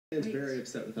Is very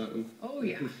upset with that one. Oh,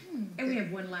 yeah. And we have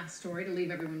one last story to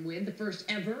leave everyone with. The first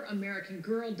ever American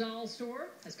Girl doll store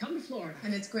has come to Florida.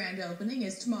 And its grand opening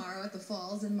is tomorrow at the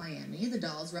Falls in Miami. The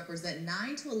dolls represent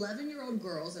 9 to 11-year-old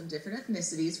girls of different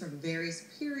ethnicities from various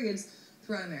periods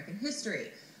throughout American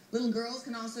history. Little girls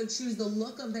can also choose the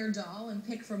look of their doll and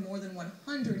pick from more than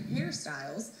 100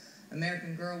 hairstyles.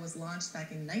 American Girl was launched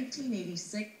back in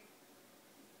 1986.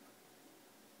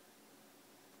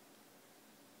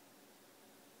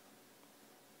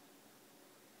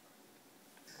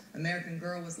 American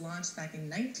Girl was launched back in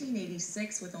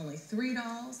 1986 with only 3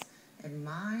 dolls, and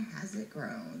my, has it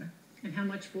grown. And how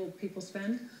much will people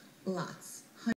spend? Lots.